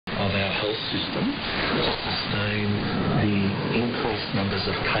health system to sustain the increased numbers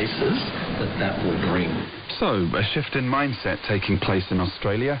of cases that will bring. So, a shift in mindset taking place in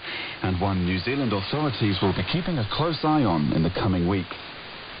Australia, and one New Zealand authorities will be keeping a close eye on in the coming weeks.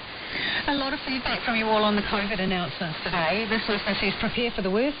 A lot of feedback from you all on the COVID announcements today. This listener says, prepare for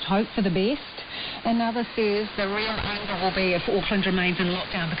the worst, hope for the best. Another says the real anger will be if Auckland remains in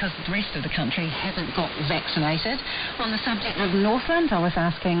lockdown because the rest of the country hasn't got vaccinated. On the subject of Northland, I was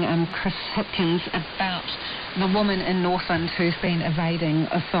asking Chris Hipkins about the woman in Northland who's been evading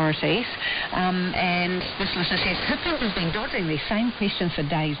authorities. And this listener says, Hipkins has been dodging these same questions for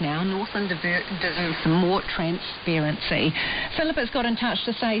days now. Northland deserves some more transparency. Philip has got in touch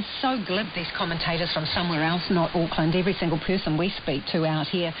to say, so glib, these commentators from somewhere else, not Auckland. Every single person we speak to out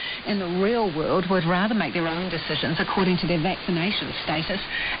here in the real world would rather make their own decisions according to their vaccination status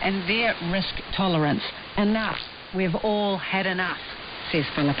and their risk tolerance. Enough. We've all had enough, says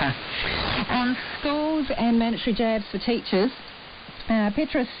Philippa. On schools and mandatory jabs for teachers,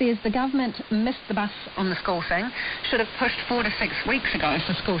 Patreshko says the government missed the bus on the school thing, should have pushed 4 to 6 weeks ago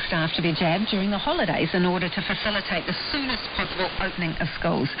for school staff to be jabbed during the holidays in order to facilitate the soonest possible opening of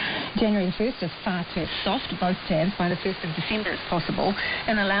schools. January the 1st is far too soft, both jabs by the 1st of December if possible,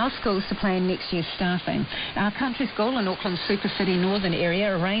 and allow schools to plan next year's staffing. Our country school in Auckland's super city northern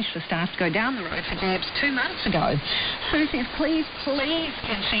area arranged for staff to go down the road for jabs 2 months ago. Sue says, please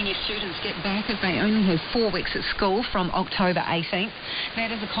can senior students get back if they only have 4 weeks at school from October 18th. That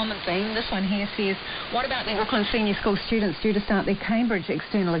is a common theme. This one here says, what about the Auckland senior school students due to start their Cambridge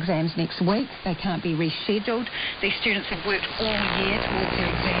external exams next week? They can't be rescheduled. These students have worked all year towards their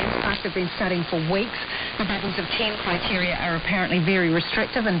exams, plus they've been studying for weeks. The bubbles of 10 criteria are apparently very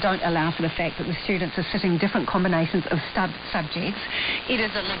restrictive and don't allow for the fact that the students are sitting different combinations of subjects. It is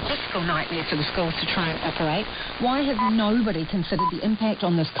a logistical nightmare for the schools to try and operate. Why has nobody considered the impact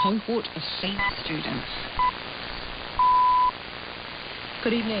on this cohort of senior students?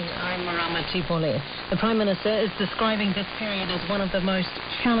 Good evening, I'm Marama Tipole. The Prime Minister is describing this period as one of the most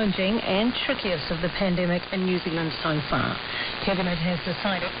challenging and trickiest of the pandemic in New Zealand so far. Cabinet has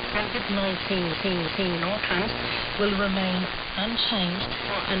decided COVID-19 in Auckland will remain unchanged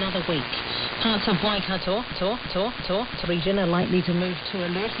for another week. Parts of Waikato region are likely to move to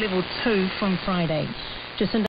alert level 2 from Friday.